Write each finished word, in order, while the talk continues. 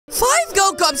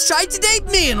cops tried to date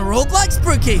me in Roblox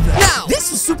Brookhaven. Now,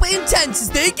 this was super intense as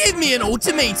they gave me an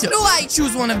ultimatum. Do I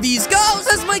choose one of these girls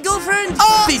as my girlfriend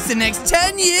or face the next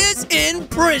 10 years in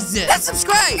prison? Let's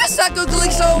subscribe. Yes, I go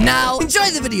Calixo. Now, enjoy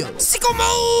the video. Sicko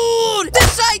mode!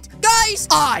 This site, guys,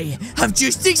 I have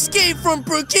just escaped from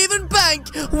Brookhaven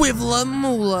Bank with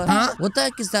lvoe. Huh? What the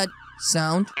heck is that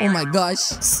sound? Oh my gosh.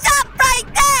 Stop right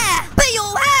there! Put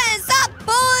your hands up,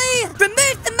 boy!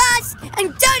 Remove the mask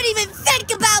and don't even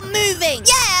think about moving!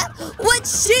 Yeah, what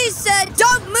she said,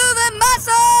 don't move a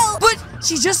muscle! But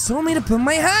she just told me to put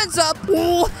my hands up.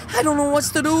 Oh, I don't know what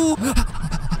to do.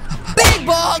 Big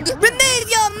Bog! Remove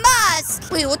your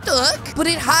mask! Wait, what the heck? But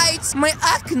it hides my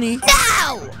acne.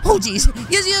 Now! Oh, jeez.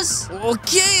 Yes, yes.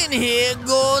 Okay, and here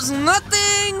goes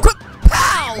nothing.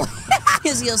 Pow!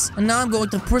 Yes, yes. And now I'm going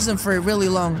to prison for a really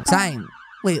long time.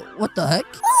 Wait, what the heck?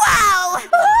 Wow!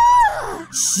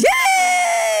 Sheesh!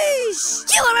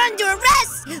 You are under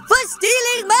arrest for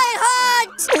stealing my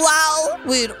heart! Wow!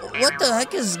 Wait, what the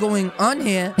heck is going on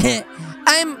here?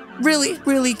 I'm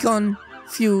really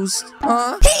confused.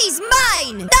 Huh? He's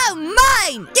mine! No,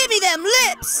 mine! Give me them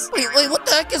lips! Wait, what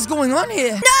the heck is going on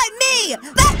here? Not me!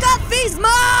 Back off, he's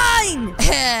mine!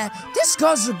 This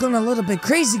girl's gone a little bit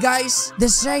crazy, guys.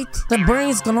 This right, the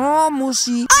brain's gone all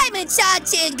mushy. I'm in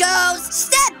charge here, girls!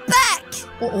 Step back!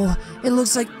 Uh-oh, it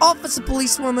looks like Officer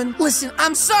Policewoman. Listen,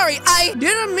 I'm sorry, I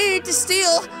didn't mean to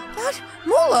steal. What?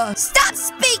 Mola? Stop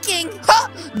speaking!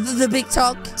 Ha! The big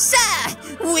talk. Sir,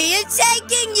 we are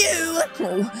taking you!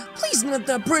 Oh, please not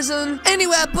the prison.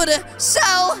 Anywhere but a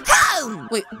cell. Home!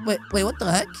 Wait, what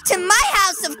the heck? To my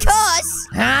house, of course!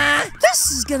 Huh?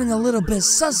 This is getting a little bit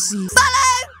sussy.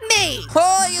 Follow me!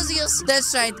 Oh, yes,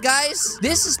 that's right, guys.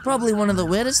 This is probably one of the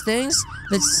weirdest things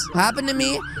that's happened to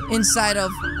me inside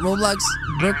of Roblox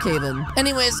Brookhaven.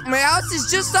 Anyways, my house is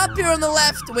just up here on the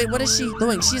left. Wait, what is she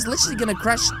doing? She's literally gonna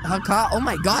crash her car. Oh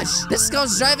my gosh. This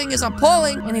girl's driving is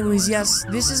appalling. Anyways, yes,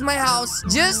 this is my house.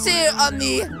 Just here on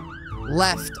the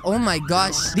left. Oh my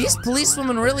gosh. These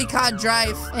policewomen really can't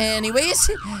drive. Anyways,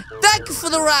 thank you for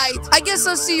the ride. I guess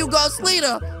I'll see you guys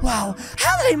later. Wow,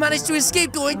 how did I manage to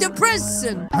escape going to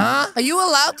prison? Huh? Are you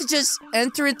allowed to just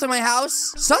enter into my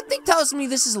house? Something tells me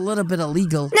this is a little bit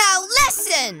illegal. Now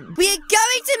listen, we are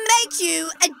going to make you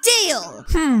a deal.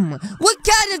 What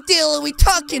kind of deal are we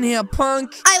talking here,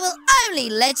 punk? I will only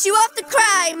let you off the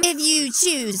crime if you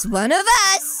choose one of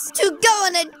us to go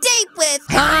on a date with.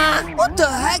 Huh? What the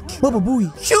heck?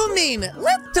 You mean,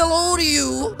 let the old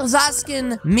you is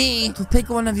asking me to pick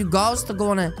one of you girls to go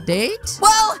on a date?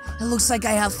 Well, it looks like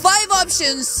I have 5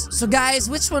 options. So guys,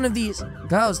 which one of these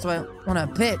girls do I want to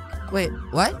pick? Wait,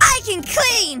 what? I can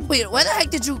clean! Wait, where the heck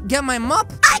did you get my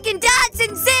mop? I can dance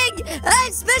and sing!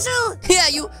 I'm special! Yeah,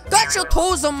 you got your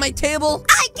toes on my table.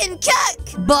 I can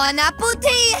cook! Bon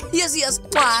appetit! Yes.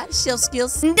 Wow, chef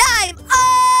skills. And I'm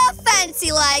all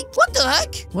fancy like. What the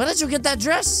heck? Where did you get that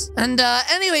dress? And,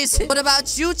 anyways, what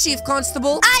about you, Chief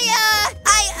Constable?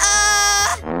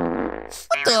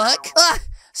 What the heck?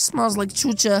 Smells like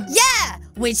chucha. Yeah!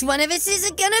 Which one of us is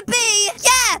it gonna be?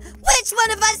 Yeah! Which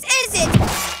one of us is it?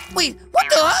 Wait, what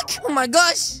the heck? Oh my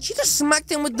gosh. She just smacked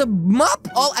him with the mop.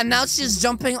 Oh, and now she's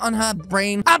jumping on her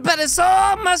brain. I bet it's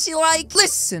all messy like.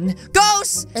 Listen,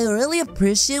 Ghost, I really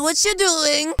appreciate what you're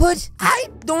doing, but I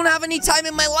don't have any time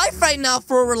in my life right now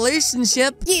for a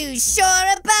relationship. You sure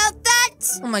about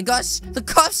that? Oh my gosh, the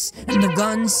cuffs and the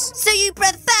guns. So you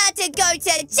prefer to go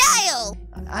to jail?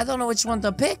 I don't know which one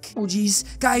to pick. Oh, jeez.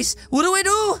 Guys, what do I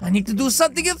do? I need to do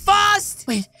something fast.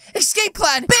 Wait, escape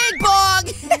plan. Big Bog!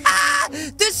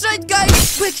 This right,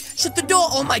 guys. Quick, shut the door.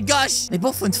 Oh, my gosh. They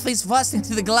both went face first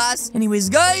into the glass. Anyways,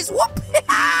 guys, whoop.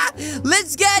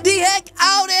 Let's get the heck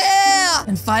out of here.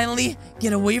 And finally,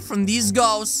 get away from these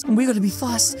ghosts. And we gotta be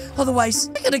fast. Otherwise,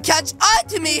 they're gonna catch on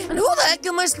to me. And who the heck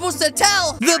am I supposed to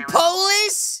tell? The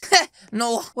police?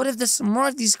 No. What if there's some more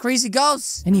of these crazy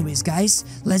ghosts? Anyways, guys,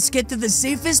 let's get to the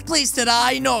safest place that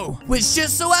I know, which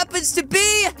just so happens to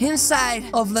be inside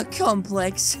of the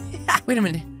complex. Wait a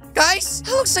minute. Guys, it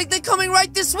looks like they're coming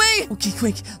right this way. Okay,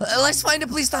 quick. Let's find a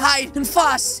place to hide and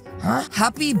fast. Huh?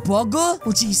 Happy Bugger?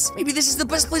 Oh, jeez. Maybe this is the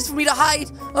best place for me to hide.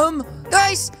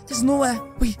 Guys, there's nowhere.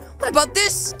 Wait, what about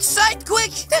this? Side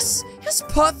quick. This is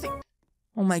perfect.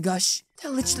 Oh my gosh.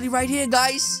 They're literally right here,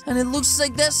 guys. And it looks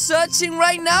like they're searching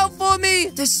right now for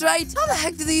me. That's right. How the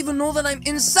heck do they even know that I'm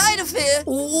inside of here?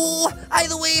 Oh,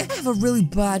 either way, I have a really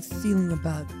bad feeling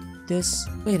about this.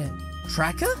 Wait a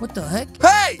tracker? What the heck?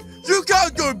 Hey! You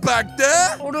can't go back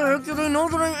there! How the heck do they know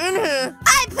that I'm in here?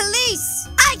 I'm police!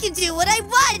 I can do what I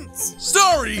want.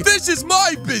 Sorry, this is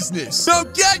my business. Now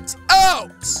get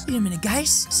out. Wait a minute,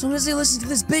 guys. As long as I listen to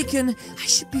this bacon, I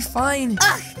should be fine.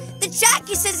 Ugh, the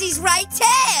tracker says he's right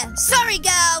here. Sorry,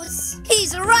 girls.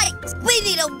 He's right. We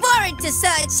need a warrant to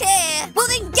search here. Well,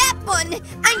 then get one,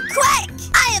 and quick.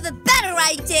 I have a better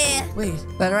idea. Wait,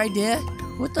 better idea?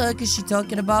 What the heck is she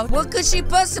talking about? What could she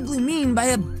possibly mean by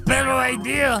a better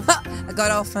idea? Ha! I got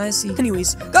all fancy.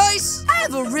 Anyways, guys, I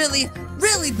have a really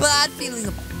bad feeling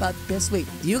about this. Wait,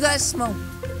 do you guys smell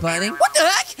burning? What the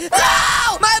heck?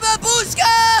 Ow! My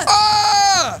babushka!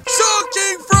 Ah!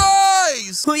 Soaking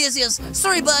fries! Oh, yes.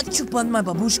 Sorry, bud. You burned my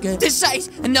babushka. This right.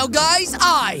 And now, guys,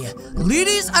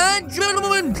 ladies and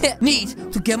gentlemen, need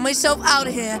to get myself out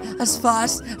of here as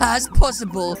fast as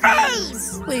possible.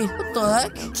 Freeze! Wait, what the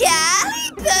heck?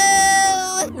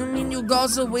 Calixo! You mean you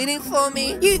guys are waiting for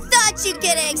me? You thought you'd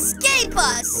get to escape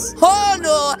us. Oh,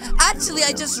 no. Actually,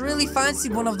 I just really fancy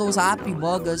one of those happy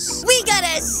burgers. We got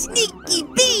a sneaky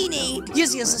beanie.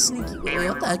 Yes, a sneaky. Wait,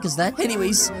 what the heck is that?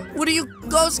 Anyways, what are you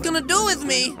guys gonna do with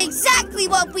me? Exactly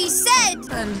what we said.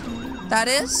 And that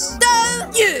is? So,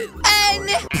 you and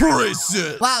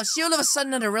Prison. Wow, she all of a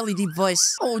sudden had a really deep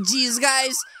voice. Oh, geez,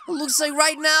 guys. It looks like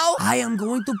right now, I am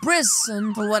going to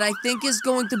prison for what I think is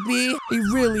going to be a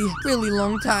really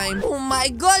long time. Oh my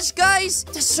gosh, guys.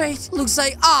 That's right. Looks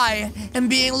like I am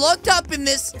being locked up in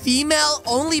this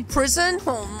female-only prison.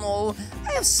 Oh no.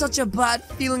 I have such a bad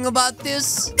feeling about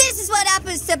this. This is what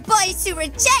happens to boys who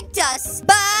reject us.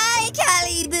 Bye,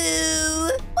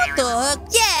 Caliboo. What the heck?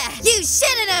 Yeah, you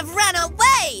shouldn't have run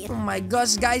away. Oh my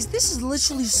gosh, guys. This is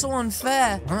literally so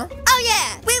unfair. Huh? Oh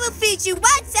yeah, we will feed you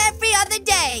once every other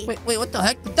day. Wait, what the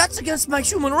heck? But that's against my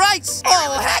human rights.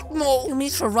 Oh, heck no. You mean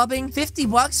for robbing 50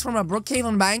 bucks from a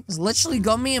Brookhaven bank has literally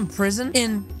got me in prison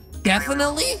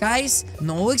indefinitely? Guys,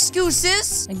 no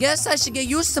excuses. I guess I should get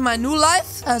used to my new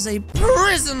life as a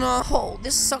prisoner. Oh,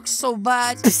 this sucks so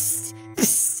bad. Psst,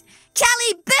 psst.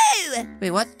 Caliboo!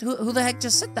 Wait, what? Who the heck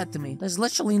just said that to me? There's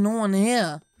literally no one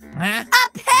here. Huh?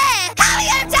 Up here! How are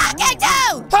you talking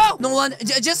to? Oh, no one.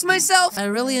 Just myself. I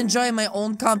really enjoy my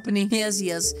own company.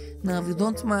 Yes. Now, if you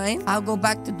don't mind, I'll go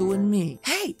back to doing me.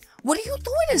 Hey, what are you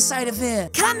doing inside of here?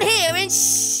 Come here and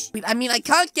shh. Wait, I mean, I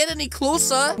can't get any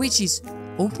closer. Wait, she's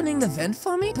opening the vent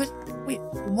for me? But, wait,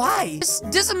 why? This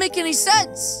doesn't make any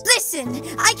sense. Listen,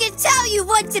 I can tell you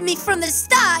wanted me from the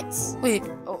start. Wait,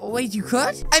 you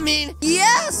could? I mean,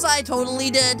 yes, I totally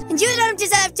did. And you don't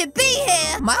deserve to be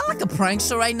here. Am I like a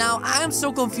prankster right now? I am so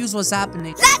confused what's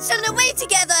happening. Let's run away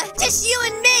together. Just you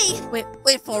and me.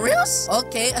 Wait, for reals?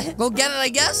 Okay, go get it, I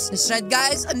guess. That's right,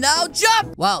 guys. And now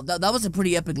jump. Wow, that was a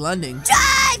pretty epic landing.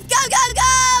 Drive! Go, go,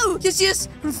 go! Yes,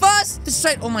 and fast. That's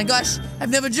right. Oh my gosh, I've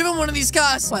never driven one of these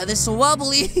cars. Why, they're so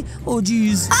wobbly. Oh,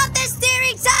 jeez. Hold the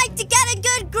steering tight to get a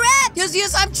good grip.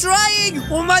 Yes, I'm trying.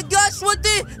 Oh my gosh, what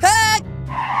the heck?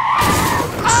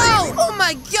 Oh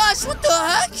my gosh, what the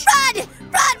heck?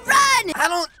 Run! I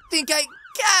don't think I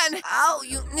can. Ow,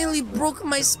 you nearly broke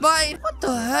my spine. What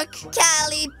the heck?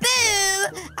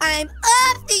 Caliboo, I'm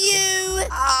after you.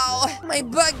 Ow, my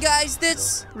butt, guys.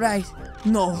 That's right.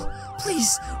 No,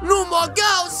 please, no more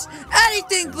girls.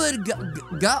 Anything but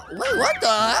wait, what the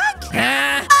heck?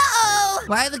 Uh-oh.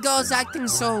 Why are the girls acting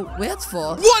so weird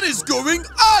for? What is going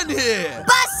on here?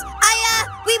 Bus,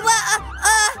 we were,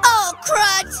 oh,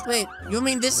 crud. Wait, you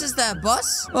mean this is the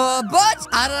bus? But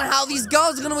I don't know how these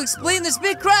girls are gonna explain this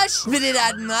big crash, but it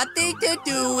had nothing to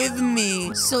do with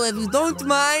me. So if you don't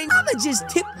mind, I'ma just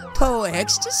tiptoe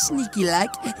extra sneaky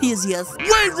like, yes,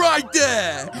 Wait right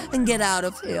there! and get out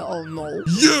of here. Oh no.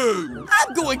 You!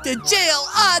 I'm going to jail,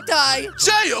 aren't I?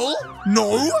 Jail?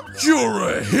 No, you're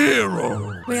a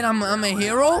hero. Wait, I'm a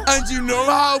hero? And you know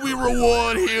how we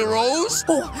reward heroes?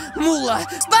 Oh, moolah,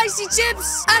 spicy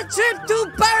chips, a trip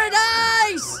to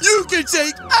paradise! You can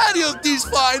take any of these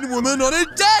fine women on a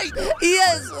date!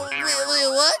 Yes, wait,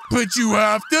 what? But you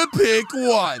have to pick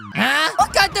one. Huh?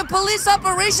 What kind of police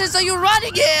operations are you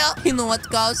running here? You know what,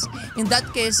 guys? In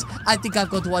that case, I think I've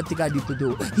got one thing I need to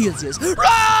do. Yes.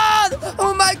 Run!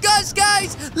 Oh my gosh,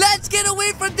 guys! Let's get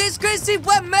away from this crazy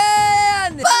woman!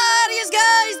 But yes,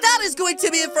 guys, that is going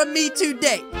to be it from me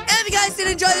today. If you guys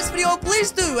did enjoy this video,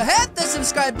 please do hit the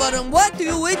subscribe button. What are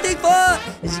you waiting for?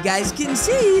 As you guys can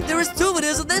see, there is 2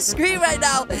 videos on the screen right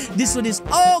now. This one is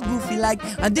all goofy like,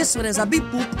 and this one is a beep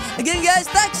boop. Again, guys,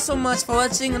 thanks so much for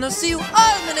watching, and I'll see you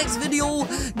all in the next video.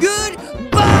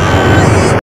 Goodbye!